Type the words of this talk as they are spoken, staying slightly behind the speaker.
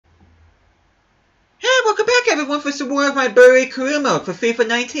everyone for some more of my Bury career mode for FIFA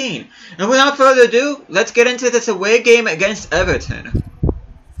 19. And without further ado, let's get into this away game against Everton.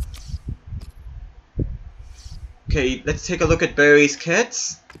 Okay, let's take a look at Bury's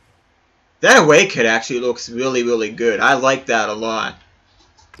kits. That away kit actually looks really, really good. I like that a lot.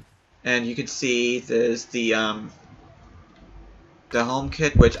 And you can see there's the home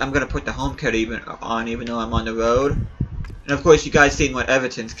kit, which I'm gonna put the home kit even though I'm on the road. And of course, you guys seen what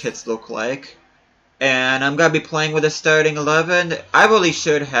Everton's kits look like. And I'm gonna be playing with a starting 11. I really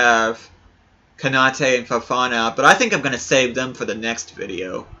should have Kanate and Fofana out, but I think I'm gonna save them for the next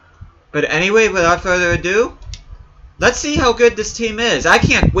video. But anyway, without further ado, let's see how good this team is. I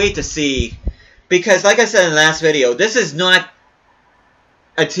can't wait to see, because like I said in the last video, this is not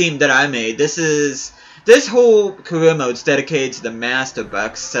a team that I made. This whole career mode's dedicated to the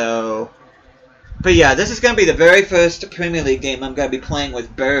TheMasterBucks, so... But yeah, this is going to be the very first Premier League game I'm going to be playing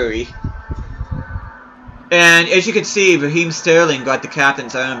with Bury. And as you can see, Raheem Sterling got the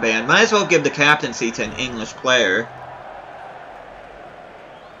captain's armband. Might as well give the captaincy to an English player.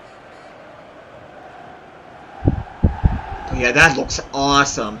 But yeah, that looks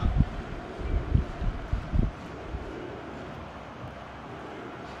awesome.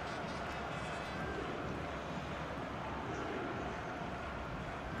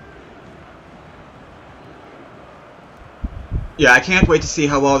 Yeah, I can't wait to see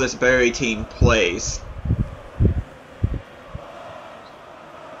how well this Bury team plays.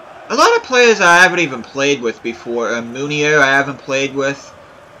 A lot of players I haven't even played with before. Munier I haven't played with.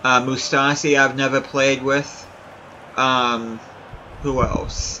 Mustasi I've never played with. Who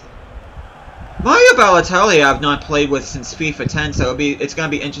else? Mario Balotelli I've not played with since FIFA 10, so it's gonna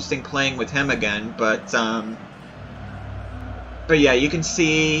be interesting playing with him again. But yeah, you can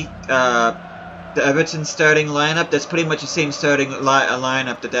see the Everton starting lineup. That's pretty much the same starting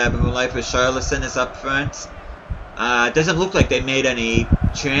lineup that they have in real life, with Charlison is up front. It doesn't look like they made any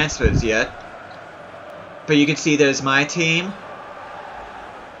transfers yet. But you can see there's my team.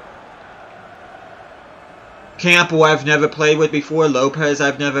 Kampl I've never played with before. Lopez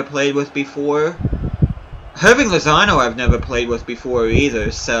I've never played with before. Irving Lozano I've never played with before either.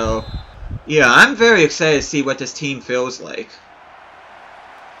 So, yeah, I'm very excited to see what this team feels like.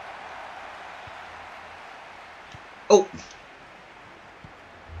 Oh!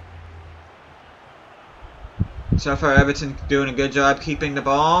 So far, Everton doing a good job keeping the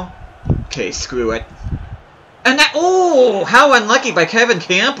ball. Okay, screw it. And that— oh! How unlucky by Kevin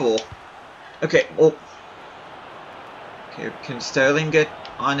Kampl! Okay, oh. Okay, can Sterling get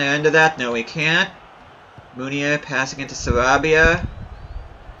on the end of that? No, he can't. Munier passing into Sarabia.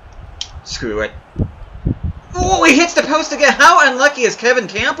 Screw it. Oh, he hits the post again! How unlucky has Kevin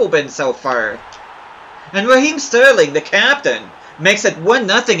Kampl been so far? And Raheem Sterling, the captain, makes it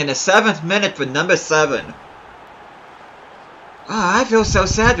 1-0 in the 7th minute for number 7. Oh, I feel so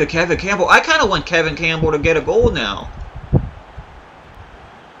sad for Kevin Kampl. I kind of want Kevin Kampl to get a goal now.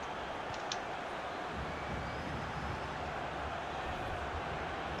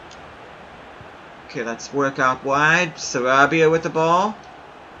 Okay, let's work out wide. Sarabia with the ball.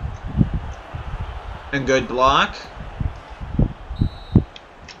 And good block.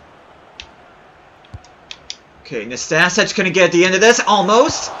 Okay, Nastasic gonna get at the end of this,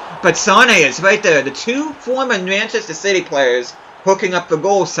 almost, but Sane is right there. The two former Manchester City players hooking up the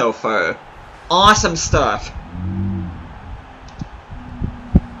goal so far. Awesome stuff.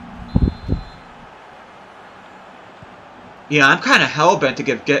 Yeah, I'm kind of hell-bent to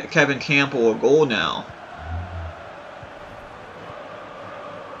give Kevin Kampl a goal now.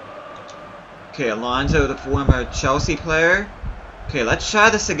 Okay, Alonso, the former Chelsea player. Okay, let's try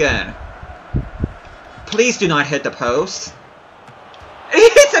this again. Please do not hit the post. He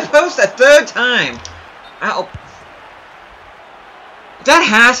hits the post a 3rd time. Ow. That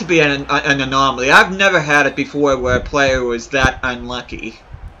has to be an anomaly. I've never had it before where a player was that unlucky.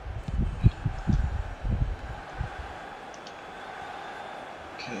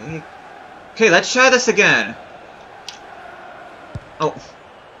 Okay. Okay, let's try this again. Oh.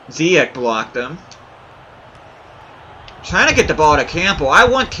 Ziyech blocked him. Trying to get the ball to Kampl. I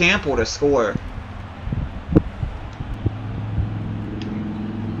want Kampl to score.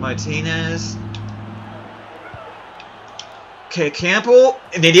 Martinez. Okay, Kampl.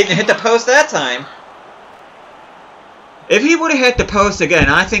 And they didn't hit the post that time. If he would have hit the post again,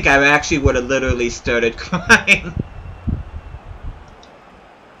 I think I actually would have literally started crying.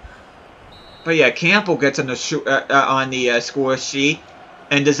 But yeah, Kampl gets on the score sheet,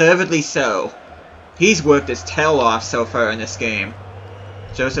 and deservedly so. He's worked his tail off so far in this game.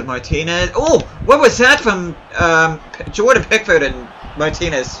 Joseph Martinez. Oh, what was that from Jordan Pickford and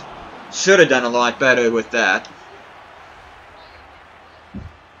Martinez? should have done a lot better with that.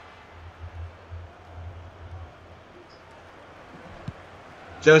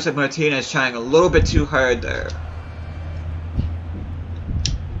 Joseph Martinez trying a little bit too hard there.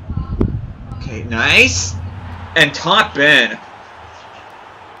 Okay, nice. And top bin.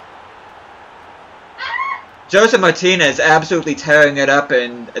 Joseph Martinez absolutely tearing it up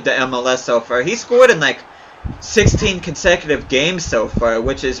in the MLS so far. He scored in like 16 consecutive games so far,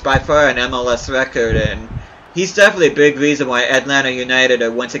 which is by far an MLS record, and he's definitely a big reason why Atlanta United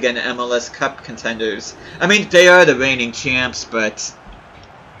are once again MLS Cup contenders. I mean, they are the reigning champs, but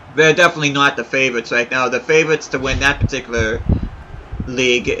they're definitely not the favorites right now. The favorites to win that particular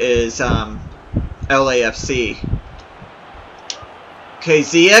league is LAFC. Okay,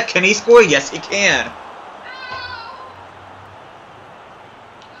 Zia, can he score? Yes, he can.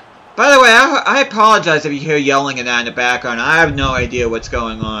 By the way, I apologize if you hear yelling and that in the background. I have no idea what's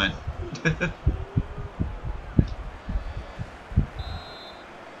going on.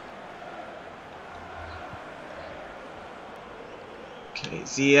 Okay,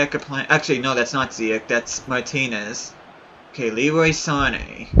 Ziyech playing. Actually, no, that's not Ziyech. That's Martinez. Okay, Leroy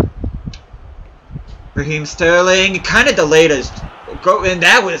Sané. Raheem Sterling kind of delayed his goal, and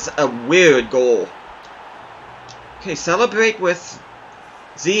that was a weird goal. Okay, celebrate with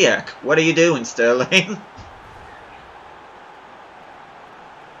Ziyech. What are you doing, Sterling?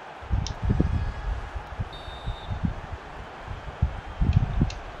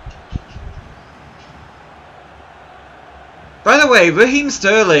 By the way, Raheem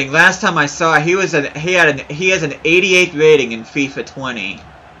Sterling, last time I saw, he has an 88 rating in FIFA 20.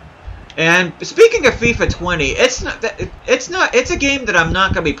 And speaking of FIFA 20, it's a game that I'm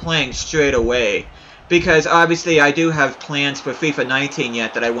not going to be playing straight away, because obviously I do have plans for FIFA 19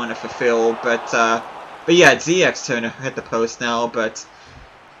 yet that I want to fulfill. But yeah, it's Ziyech's turn to hit the post now. But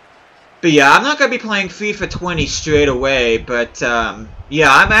yeah, I'm not going to be playing FIFA 20 straight away. But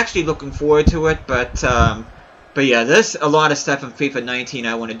yeah, I'm actually looking forward to it. But yeah, there's a lot of stuff in FIFA 19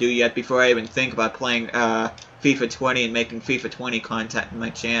 I want to do yet before I even think about playing FIFA 20 and making FIFA 20 content in my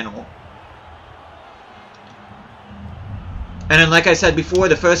channel. And then, like I said before,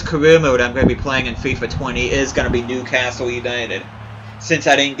 the first career mode I'm going to be playing in FIFA 20 is going to be Newcastle United, since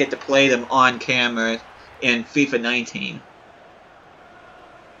I didn't get to play them on camera in FIFA 19.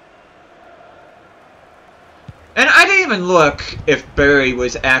 And I didn't even look if Bury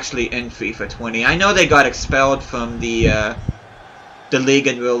was actually in FIFA 20. I know they got expelled from the league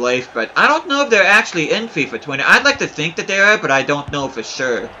in real life, but I don't know if they're actually in FIFA 20. I'd like to think that they are, but I don't know for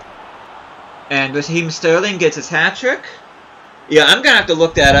sure. And Raheem Sterling gets his hat-trick. Yeah, I'm gonna have to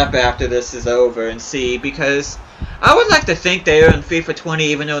look that up after this is over and see, because I would like to think they are in FIFA 20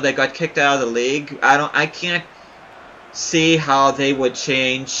 even though they got kicked out of the league. I can't see how they would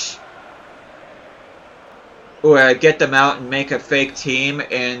change or get them out and make a fake team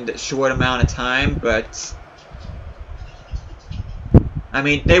in a short amount of time, but I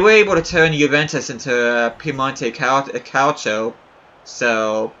mean, they were able to turn Juventus into Piemonte Calcio,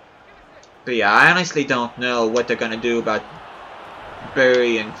 so, but yeah, I honestly don't know what they're gonna do about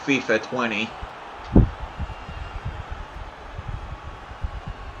Bury in FIFA 20.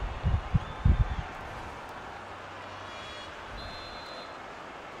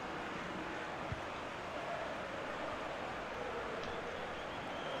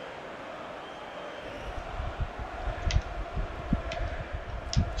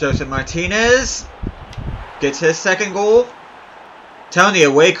 Joseph Martinez gets his second goal. Telling the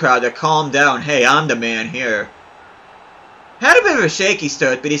away crowd to calm down. Hey, I'm the man here. Had a bit of a shaky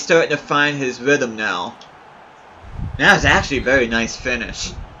start, but he's starting to find his rhythm now. That was actually a very nice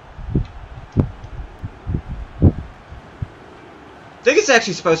finish. I think it's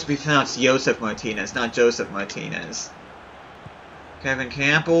actually supposed to be pronounced Joseph Martinez, not Joseph Martinez. Kevin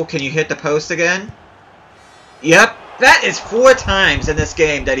Kampl, can you hit the post again? Yep, that is 4 times in this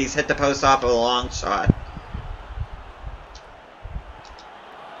game that he's hit the post off of a long shot.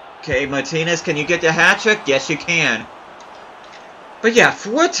 Okay, Martinez, can you get the hat-trick? Yes, you can. But yeah,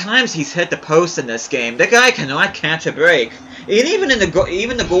 4 times he's hit the post in this game. The guy cannot catch a break. And even in the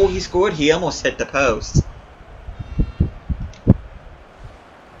goal he scored, he almost hit the post.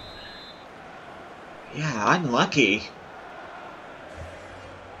 Yeah, unlucky.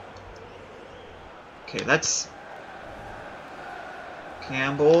 Okay, let's...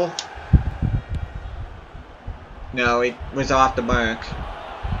 Campbell. No, he was off the mark.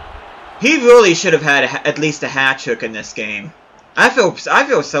 He really should have had at least a hat-trick in this game. I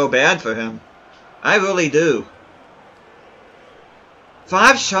feel so bad for him. I really do.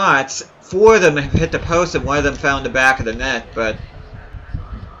 5 shots, 4 of them hit the post and 1 of them found the back of the net, but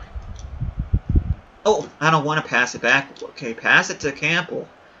Oh, I don't want to pass it back. Okay, pass it to Kampl.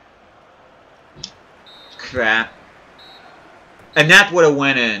 Crap. And that would have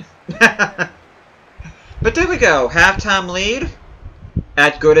went in. But there we go. Halftime lead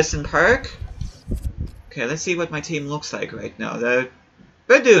at Goodison Park. Okay, let's see what my team looks like right now. They're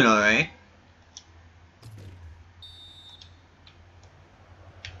doing alright.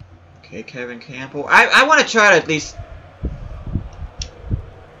 Okay, Kevin Kampl. I want to try to at least...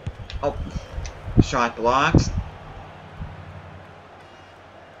 Oh. Shot blocks.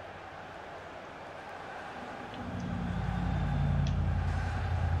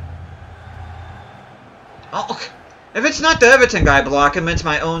 Oh, if it's not the Everton guy blocking him, it's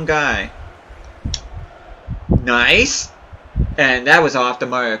my own guy. Nice. And that was off the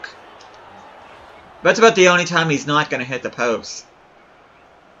mark. That's about the only time he's not going to hit the post.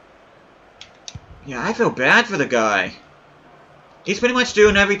 Yeah, I feel bad for the guy. He's pretty much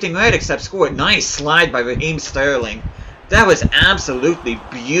doing everything right except score. Nice slide by Raheem Sterling. That was absolutely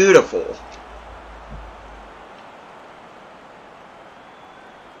beautiful.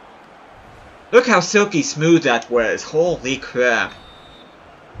 Look how silky smooth that was. Holy crap.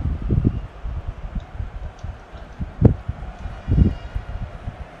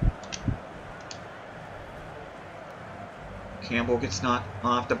 Kampl gets knocked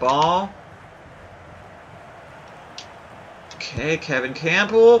off the ball. Okay, Kevin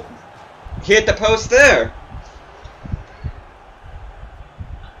Kampl hit the post there.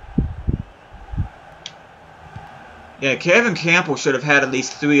 Yeah, Kevin Kampl should have had at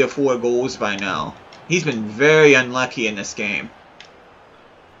least 3 or 4 goals by now. He's been very unlucky in this game.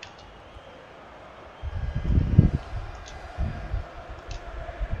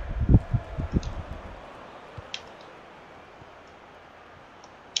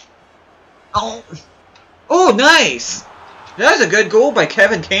 Oh, oh, nice! That was a good goal by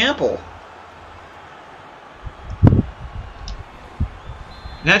Kevin Kampl.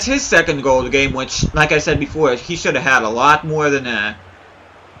 That's his second goal of the game, which, like I said before, he should have had a lot more than that.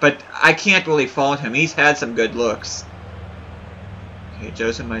 But I can't really fault him. He's had some good looks. Okay,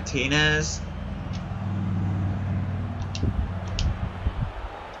 Joseph Martinez.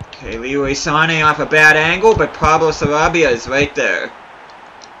 Okay, Leroy Sané off a bad angle, but Pablo Sarabia is right there.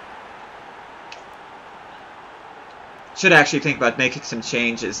 Should actually think about making some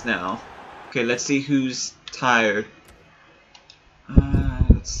changes now. Okay, let's see who's tired.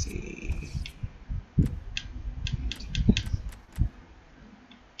 Let's see.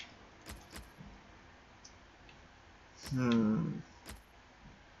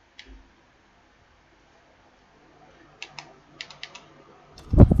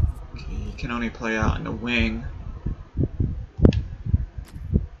 Okay, you can only play out in the wing.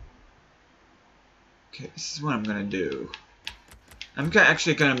 Okay, this is what I'm gonna do. I'm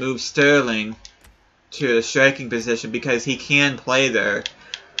actually gonna move Sterling to the striking position because he can play there.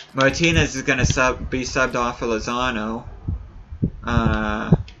 Martinez is gonna be subbed off for Lozano.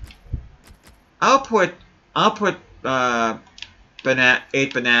 I'll put 8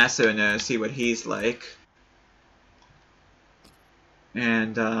 Benassa in there and see what he's like.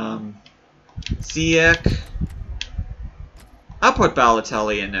 And Ziyech. I'll put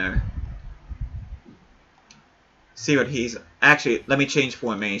Balotelli in there. See what he's... Actually, let me change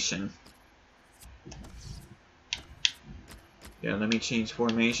formation. Yeah, let me change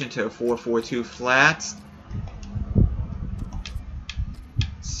formation to a 4-4-2 flat.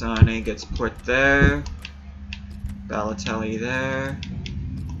 Sané gets put there. Balotelli there.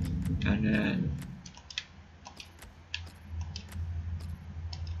 And then...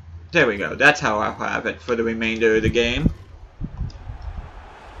 There we go. That's how I'll have it for the remainder of the game.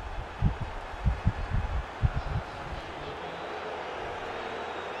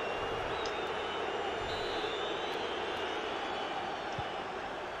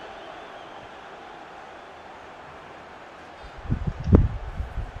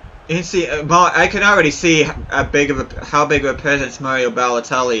 You see, I can already see how big of a presence Mario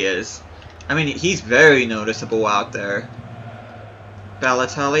Balotelli is. I mean, he's very noticeable out there.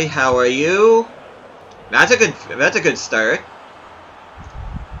 Balotelli, how are you? That's a good start.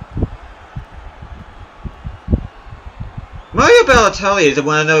 Mario Balotelli is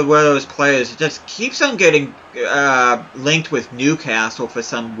one of those players who just keeps on getting linked with Newcastle for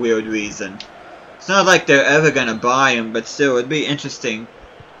some weird reason. It's not like they're ever gonna buy him, but still, it'd be interesting.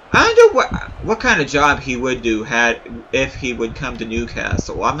 I wonder what kind of job he would do if he would come to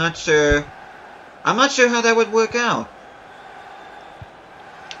Newcastle. I'm not sure how that would work out.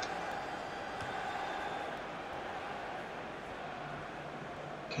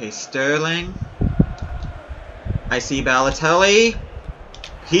 Okay, Sterling. I see Balotelli.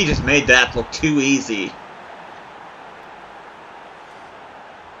 He just made that look too easy.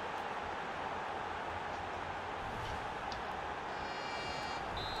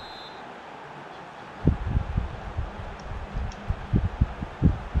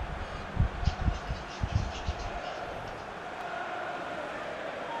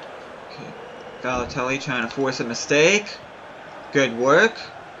 Balotelli trying to force a mistake. Good work.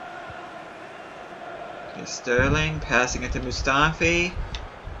 Okay, Sterling passing it to Mustafi.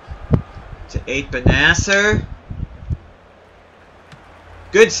 To 8 Benasser.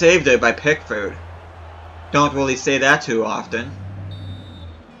 Good save there by Pickford. Don't really say that too often.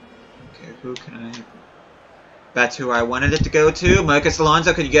 Okay, who can I... That's who I wanted it to go to. Marcus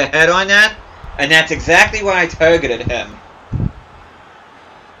Alonso, can you get a head on that? And that's exactly why I targeted him.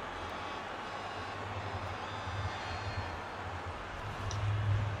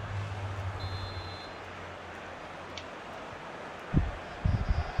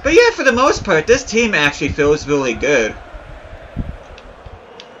 But yeah, for the most part, this team actually feels really good.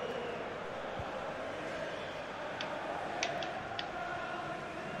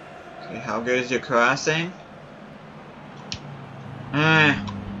 Okay, how good is your crossing? Yeah,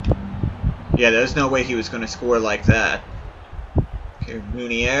 there's no way he was going to score like that. Okay,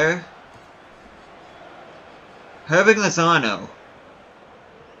 Munier. Irving Lozano.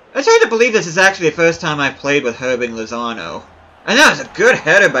 It's hard to believe this is actually the first time I've played with Irving Lozano. And that was a good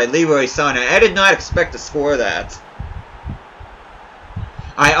header by Leroy Sané. I did not expect to score that.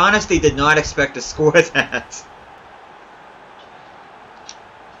 I honestly did not expect to score that.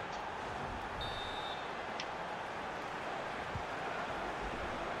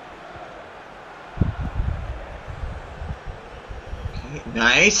 Okay,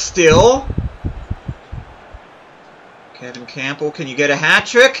 nice, still. Kevin Kampl, can you get a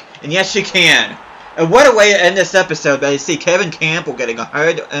hat-trick? And yes, you can. And what a way to end this episode, but you see Kevin Kampl getting a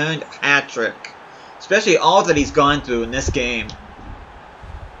hard-earned hat-trick. Especially all that he's gone through in this game.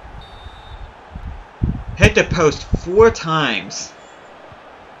 Hit the post 4 times.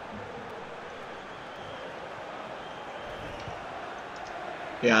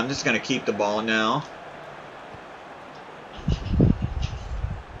 Yeah, I'm just going to keep the ball now.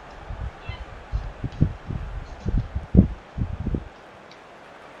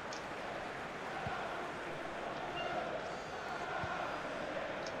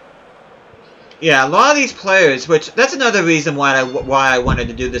 Yeah, a lot of these players, which that's another reason why I wanted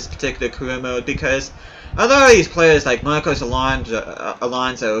to do this particular career mode, because a lot of these players like Marcos Alonso,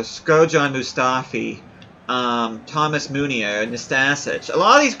 Skrojan Mustafi, Thomas Munier, Nastasic, a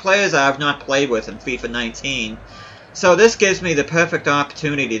lot of these players I have not played with in FIFA 19, so this gives me the perfect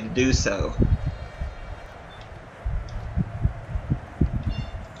opportunity to do so.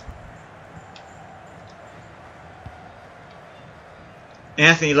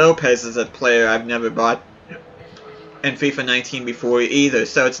 Anthony Lopez is a player I've never bought in FIFA 19 before either,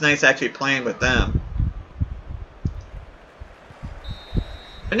 so it's nice actually playing with them.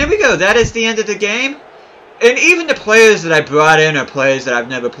 And there we go, that is the end of the game. And even the players that I brought in are players that I've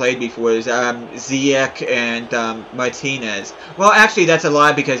never played before. Ziyech and Martinez. Well, actually that's a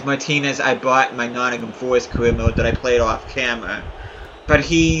lie, because Martinez I bought in my Nottingham Forest career mode that I played off camera. But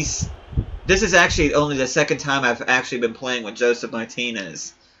this is actually only the second time I've actually been playing with Joseph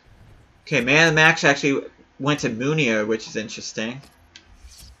Martinez. Okay, man of the match actually went to Munier, which is interesting.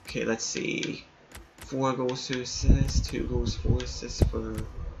 Okay, let's see. 4 goals, 2 assists, 2 goals, 4 assists for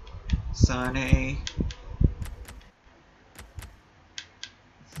Sané.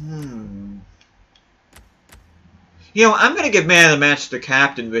 You know, I'm going to give man of the match to the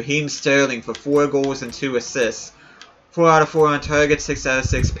captain, Raheem Sterling, for 4 goals and 2 assists. 4 out of 4 on target, 6 out of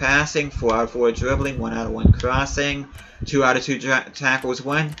 6 passing, 4 out of 4 dribbling, 1 out of 1 crossing, 2 out of 2 tackles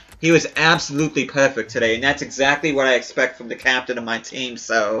won. He was absolutely perfect today, and that's exactly what I expect from the captain of my team,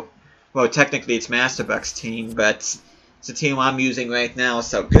 so... Well, technically it's TheMasterBucks team, but it's the team I'm using right now,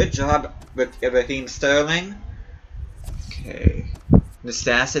 so good job with Raheem Sterling. Okay.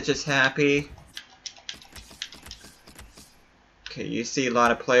 Nastasic is happy. Okay, you see a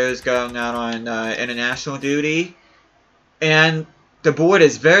lot of players going out on international duty. And the board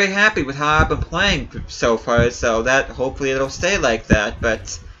is very happy with how I've been playing so far, so that hopefully it'll stay like that.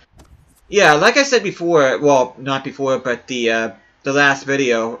 But yeah, like I said before, well, not before, but the last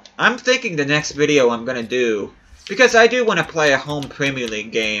video, I'm thinking the next video I'm gonna do, because I do want to play a home Premier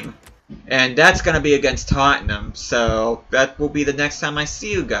League game, and that's gonna be against Tottenham, so that will be the next time I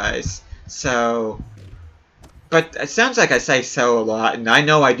see you guys. So, but it sounds like I say so a lot, and I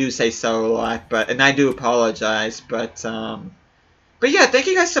know I do say so a lot, and I do apologize, but yeah, thank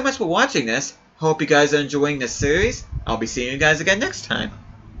you guys so much for watching this. Hope you guys are enjoying this series. I'll be seeing you guys again next time.